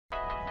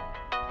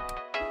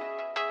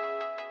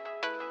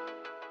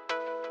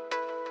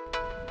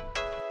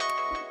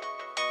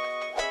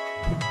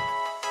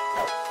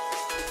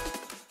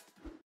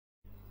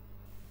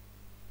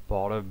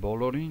Բարև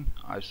բոլորին,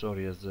 այսօր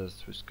ես ձեզ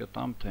ցույց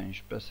կտամ, թե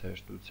ինչպես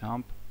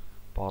հեշտությամբ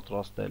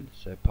պատրաստել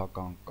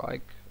սեփական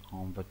կայք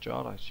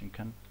անվճար,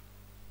 այսինքն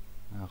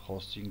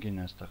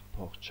հոստինգին այստեղ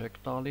փող չեք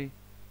տալի,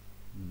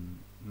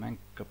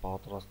 մենք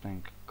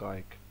կպատրաստենք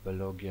կայք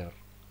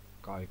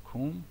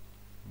բլոգգեռ-ում,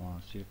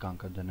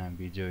 սիրկան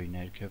կդնեմ վիդեոյի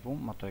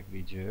ներքևում, մտեք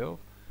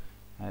վիդեոյով,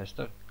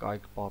 այստեղ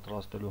կայք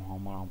պատրաստելու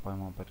համար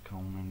անպայման պետք է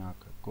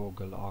ունենաք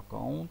Google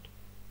account,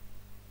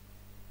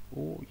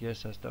 ու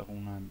ես այստեղ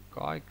ունեմ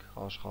կայք,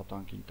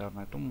 աշխատանք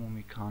ինտերնետում ու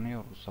մի քանի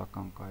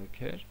ռուսական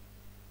կայքեր,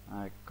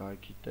 այ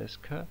կայքի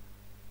տեսքը,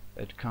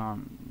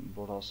 այդքան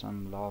որ ասեմ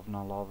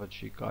լավնա լավը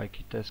չի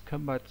կայքի տեսքը,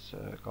 բայց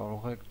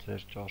կարող եք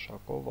ձեր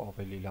ճաշակով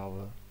ավելի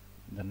լավը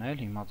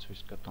դնել, հիմա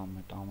ցույց կտամ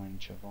այդ ամեն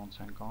ինչը ոնց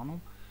ենք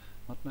անում,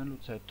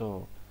 մտնելուց հետո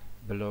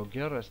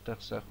բլոգգեռ,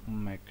 այստեղ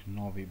սեղմում եք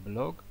նովի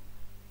բլոգ,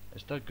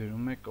 այստեղ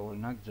գրում եք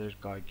օրինակ ձեր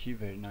կայքի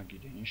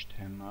վերնագիրը, ինչ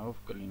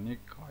թեմայով կլինի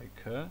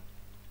կայքը,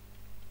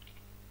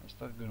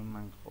 այստեղ գրում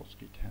ենք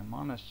խոսքի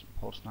թեման, այս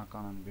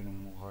փորձնական եմ գրում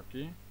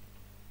ուղղակի,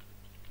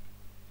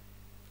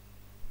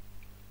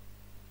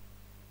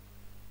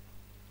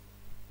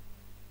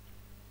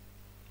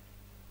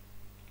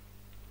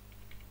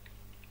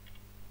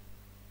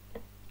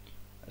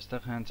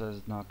 այստեղ հենց այս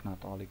զնակն է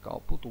տալի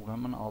կապուտ,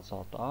 ուրեմն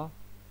ազատ է,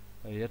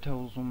 եթե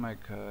ուզում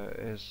եք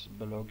այս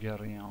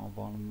բլոգգեռի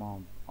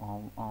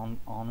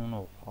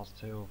անունով,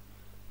 հասցեով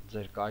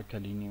ձեր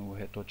կայքը լինի ու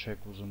հետո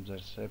չեք ուզում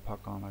ձեր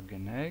սեփականը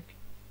գնեք,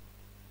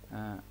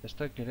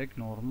 այստեղ գրեք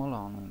նորմալ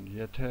անուն,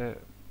 եթե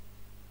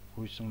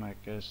հույսում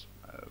եք այս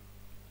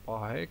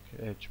պահեք,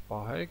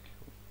 չպահեք,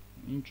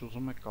 ինչ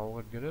ուզում եք կարող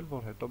եք գրել,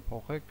 որ հետո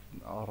փոխեք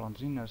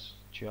առանձին այս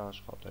չի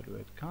աշխատելու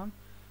այդքան,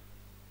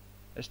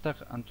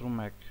 այստեղ ընտրում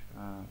եք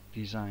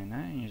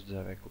դիզայնը, ինչ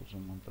ձև եք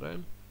ուզում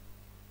ընտրել,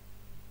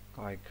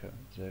 կայքը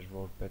ձեր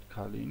որ պետք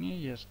է լինի,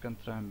 ես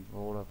կընտրեմ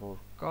որը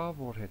որ կա,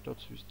 որ հետո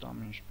ցույց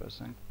տամ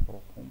ինչպես ենք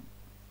փոխում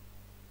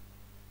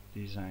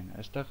դիզայնը,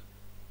 այստեղ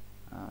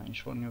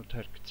ինչ-որ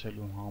նյութեր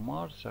գցելու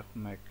համար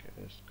սեղմում եք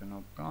այս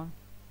կնոպկան,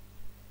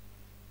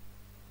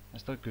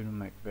 այստեղ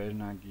գրում եք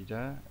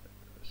վերնագիրը,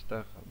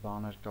 այստեղ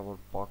բաներ կա որ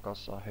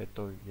պակաս է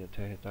հետո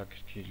եթե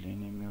հետաքրքիր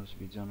լինի մյուս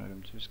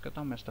վիդեոներում ցույց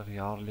կտամ, այստեղ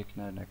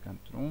յառլիկներն եք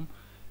ընտրում,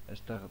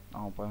 այստեղ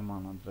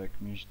անպայման ընտրեք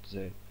միշտ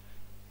ձեր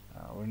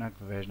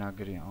օրինակ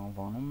վերնագրի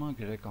անվանումը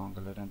գրեք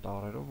անգլերեն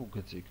տառերով ու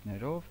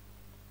գծիկներով,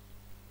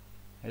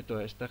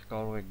 հետո այստեղ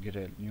կարող եք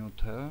գրել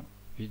նյութը,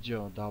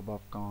 վիդեո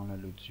դաբավկա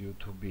անելուց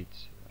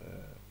YouTube-ից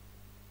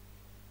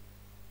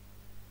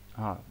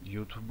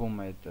YouTube-ում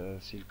այդ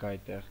սիրկայի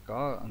տեղ կա,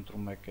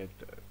 ընտրում եք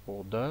այդ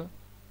կոդը,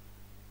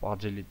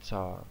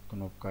 պադելիցա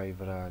կնոպկայի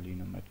վրա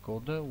լինում այդ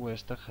կոդը ու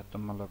այստեղ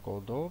HTML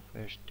կոդով,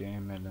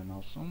 HTML են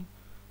ասում,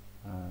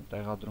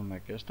 տեղադրում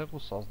եք այստեղ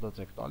ու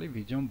սազդած եք տալի,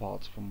 վիդեոն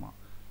բացվում է,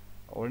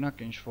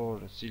 օրինակ ինչ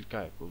որ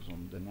սիրկա եք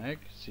ուզում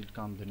դնեք,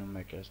 սիրկան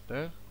դնում եք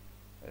այստեղ,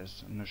 այս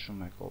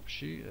նշում եք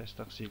օպշի,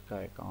 այստեղ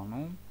սիրկա եք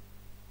անում,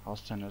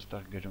 հասցեն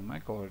այստեղ գրում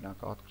եք,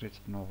 օրինակ открыть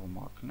в новом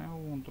окне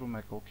ու ընտրում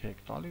եք OK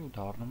եք տալի ու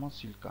դառնում է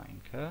սիրկա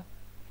ինքը,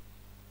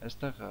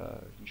 այստեղ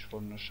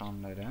ինչ-որ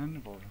նշաններ են,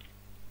 որ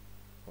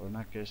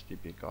օրինակ այս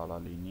տիպի կարա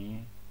լինի,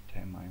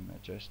 թեմայի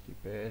մեջ այս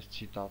տիպը, այս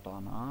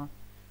ցիտատան է,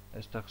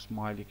 այստեղ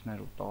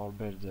սմայլիկներ ու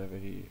տարբեր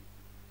ձևերի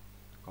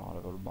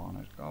կարևոր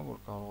բաներ կա, որ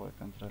կարող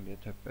եք ընտրել,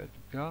 եթե պետք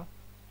գա,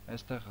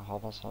 այստեղ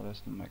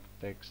հավասարեցնում եք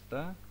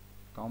տեքստը,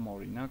 կամ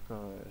օրինակ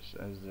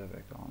այս ձև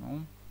եք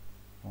անում,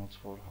 ոնց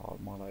որ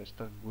հարմար է,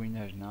 այստեղ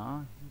գույներն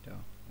է,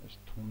 այս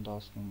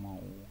թունդացնում է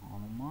ու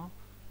անում է,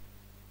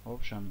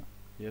 ոբշեմ,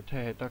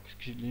 եթե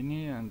հետաքրքիր լինի,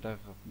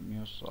 այնտեղ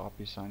մյուս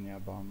ապիսանիա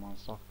բանման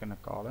սաղ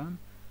կնկարեմ,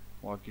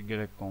 ուղղակի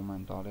գրեք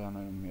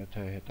կոմենտարիաներում,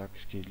 եթե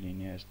հետաքրքիր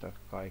լինի այստեղ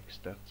կայք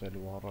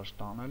ստեղծելու առաջ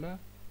տանելը,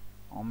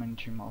 ամեն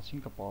ինչի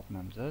մասին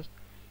կպատմեմ ձեզ,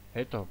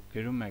 հետո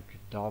գրում եք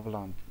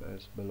դավլանդ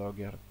այս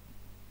բլոգգեռ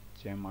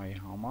թեմայի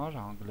համար,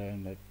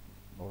 անգլերեն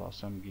որ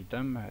ասեմ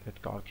գիտեմ,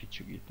 այդ կարգի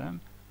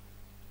չգիտեմ,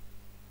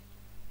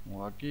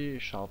 ուղղակի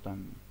շատ եմ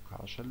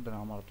քաշել, դրա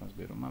համար այդպես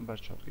գրում եմ,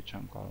 բայց չոտքի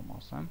չեմ կարող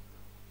ասեմ,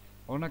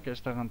 օրինակ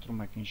այստեղ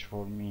ընտրում եք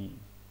ինչ-որ մի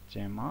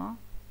թեմա,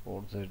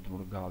 որ ձեր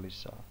դուր գալիս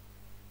է,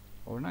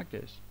 օրինակ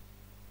այս,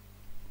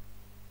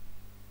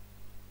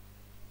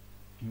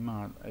 հիմա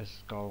այս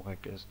կարող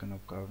եք այս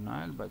կնոպկայով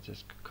նայել, բայց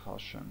ես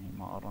կքաշեմ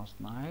հիմա առանց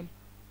նայել,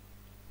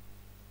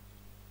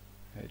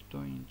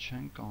 հետո ինչ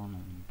ենք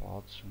անում,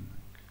 բացում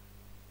ենք,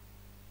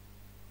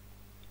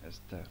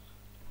 այստեղ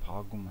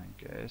փակում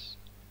ենք այս,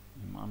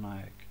 հիմա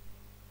նայեք,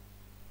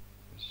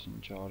 այս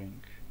ինչ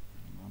արինք,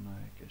 հիմա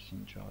նայեք, այս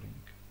ինչ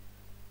արինք,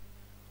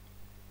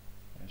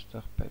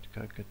 այստեղ պետք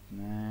է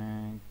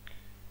գտնենք,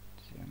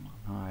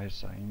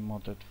 այս է, իմ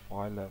մոտ այդ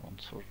ֆայլը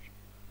ոնց որ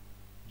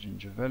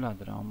ջնջվել է,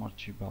 դրա համար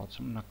չի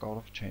բացում,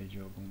 նկարով չի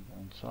ջոգում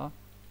ոնց է,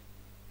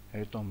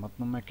 հետո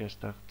մտնում եք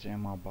այստեղ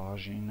թեմա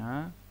բաժինը,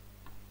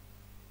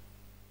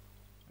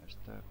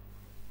 այստեղ,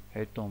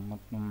 հետո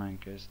մտնում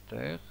ենք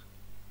այստեղ,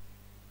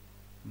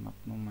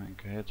 մտնում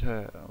ենք, եթե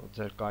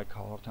ձեր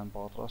կայքը արդեն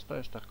պատրաստ է,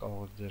 այստեղ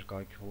կարող եք ձեր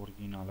կայքի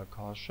օրիգինալը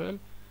քաշել,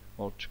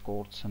 որ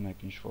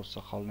չկորցնեք ինչ-որ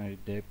սխալների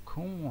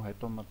դեպքում ու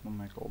հետո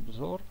մտնում եք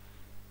օբզոր,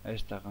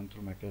 Այստեղ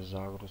ընտրում եք այս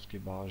զագրոսկի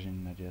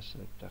բաժիններ, ես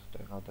այդտեղ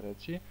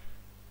տեղադրեցի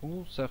ու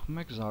սեղմում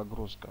եք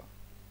զագրոսկը։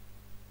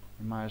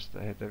 Հիմա այս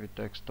հետևի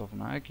տեքստով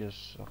նայեք, ես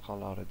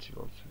սխալ արեցի,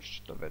 որ ցույց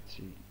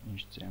չտվեցի ինչ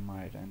թեմա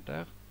էր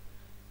այնտեղ։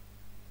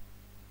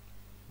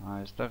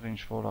 Այստեղ ինչ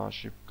որ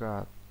աշիպկա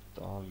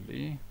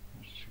տալի,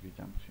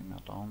 չգիտեմ,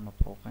 խիմատ անունը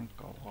փոխենք,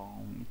 կարող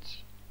անունից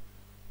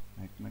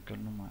մեկ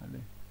լնում է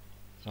էլի։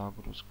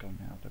 Զագրոսկը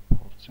մի հատ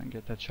փորձենք,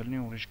 եթե չլինի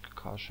ուրիշ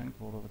կքաշենք,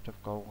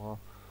 որովհետև կարող է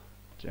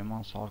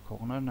թեման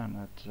սարքողներն են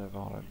այդ ձև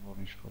արել, որ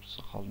ինչ որ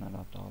սխալներ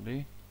է տալի։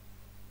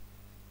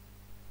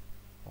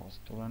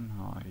 Պաստորեն,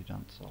 հա,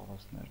 իրանց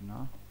արածներն է։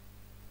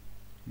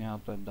 Մի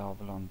հատ է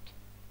դավլանտ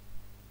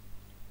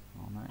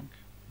անենք։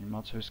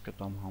 Հիմա ցույց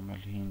կտամ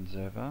համել հին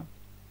ձևը։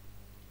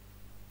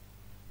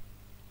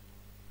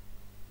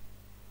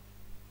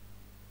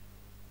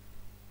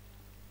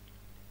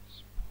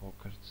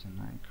 Փոքր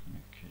ցնենք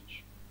մի քիչ։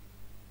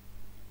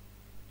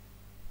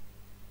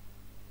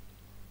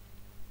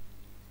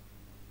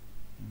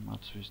 Հիմա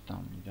ցույց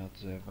տամ իր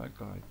ձևը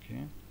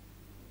կայքի։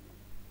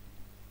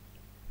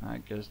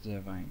 Հայք այս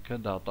ձևը ինքը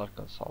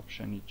դատարկա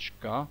սապշենի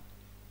չկա,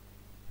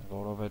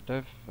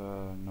 որովհետև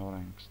նոր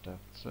ենք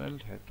ստեղծել,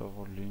 հետո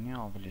որ լինի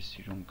ավելի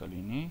սիրուն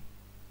կլինի։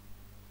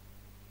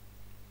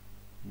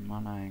 Հիմա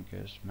նայենք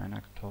այս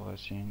մենակ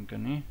թողեսի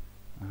ընկնի,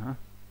 ահա,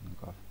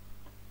 ընկավ։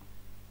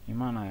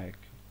 Հիմա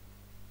նայեք,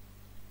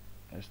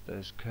 այս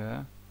տեսքը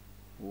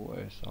ու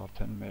այս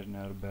արդեն մեր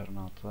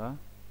ներբեռնածը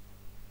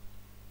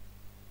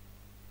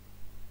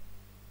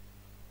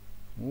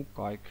ու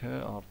կայքը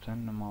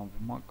արդեն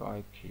նմանվում է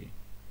կայքի։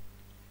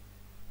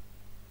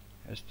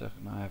 Այստեղ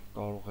նաև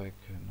կարող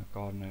եք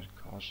նկարներ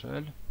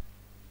քաշել։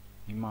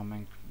 Հիմա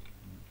մենք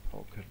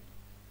փոքր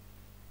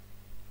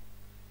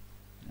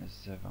այս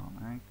ձև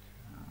անենք,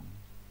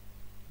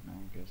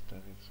 մենք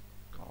այստեղից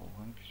կարող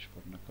ենք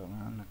ինչ-որ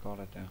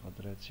նկար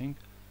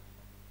տեղադրեցինք,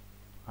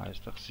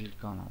 այստեղ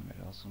սիլկան է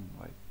մեր ասում,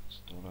 այդ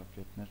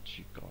ստորակետներ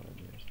չի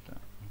կարելի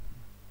այստեղ։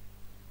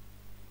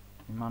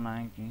 Հիմա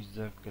նայենք ինչ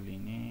ձև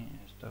կլինի,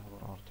 այստեղ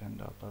որ արդեն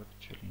դատարկ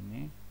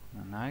չլինի,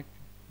 նայեք,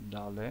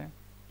 դալ է,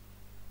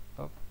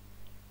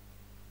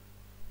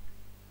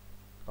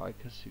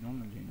 կայքը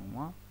սիրունը լինում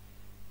է,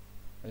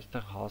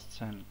 այստեղ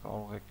հասցեն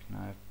կարող եք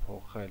նաև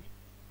փոխել,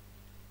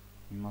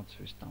 հիմա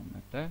ցույց տամ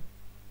էդ է,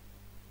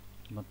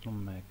 մտնում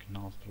եք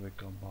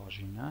նաստրոյկա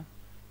բաժինը,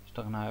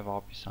 այստեղ նաև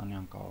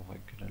ապիսանյան կարող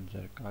եք գրել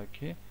ձեր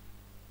կայքի,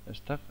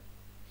 այստեղ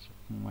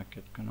սխմում եք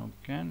այդ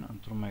կնոպկեն,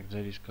 ընտրում եք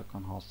ձեր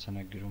իսկական հասցեն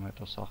եք գրում,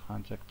 հետո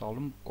սախրանից եք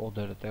տալում,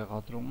 կոդերը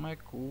տեղադրում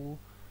եք ու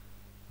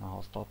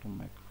հաստատում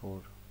եք,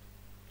 որ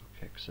դուք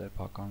եք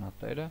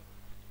սեփականատերը,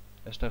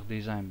 այստեղ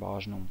դիզայն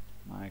բաժնում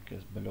նայեք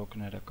այս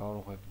բլոկները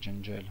կարող եք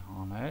ջնջել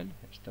հանել,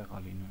 այստեղ է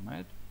լինում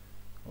այդ,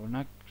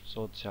 օրինակ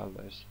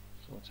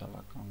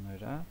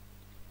սոցիալականները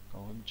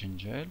կարող եք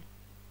ջնջել,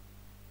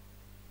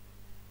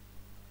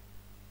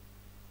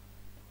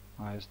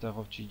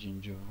 այստեղով չի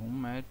ջնջվում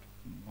այդ,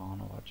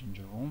 բանով է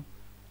ջնջվում,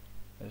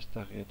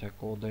 այստեղ եթե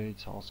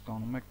կոդերից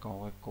հասկանում եք,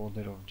 կարող եք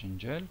կոդերով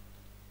ջնջել,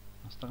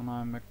 այստեղ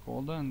նայում եք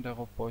կոդը,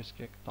 ընդեղով պոիսկ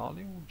եք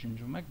տալի ու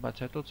ջնջում եք,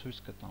 բայց հետո ցույց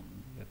կտամ,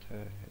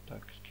 եթե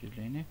հետաքրքիր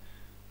լինի,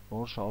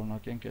 որ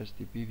շարունակենք այս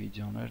տիպի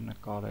վիդեոներ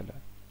նկարելը։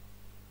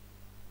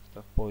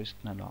 Այստեղ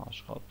պոիսկն էլ է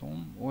աշխատում,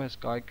 ու այս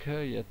կայքը,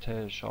 եթե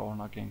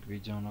շարունակենք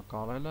վիդեո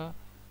նկարելը,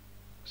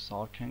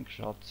 սարքենք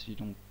շատ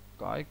սիրուն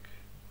կայք,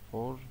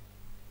 որ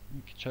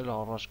մի քիչ էլ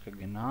առաջ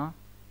կգնա,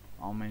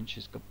 ամեն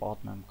ինչից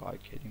կպատմեմ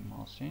կայքերի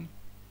մասին։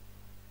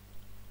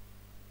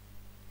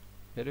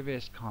 Երևի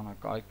այսքանը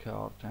կայքը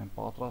արդեն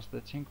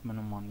պատրաստեցինք,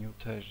 մնում է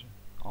նյութեր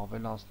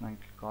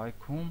ավելացնենք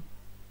կայքում։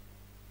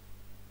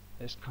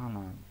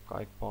 Այսքանը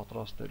կայք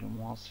պատրաստելու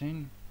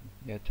մասին,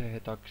 եթե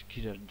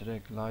հետաքրքիր էր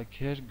դրեք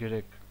լայքեր,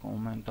 գրեք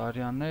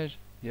կոմենտարյաներ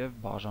և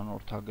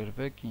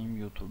բաժանորդագրվեք իմ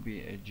YouTube-ի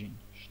էջին։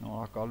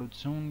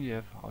 Շնորհակալություն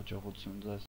և հաջողություն ձեզ։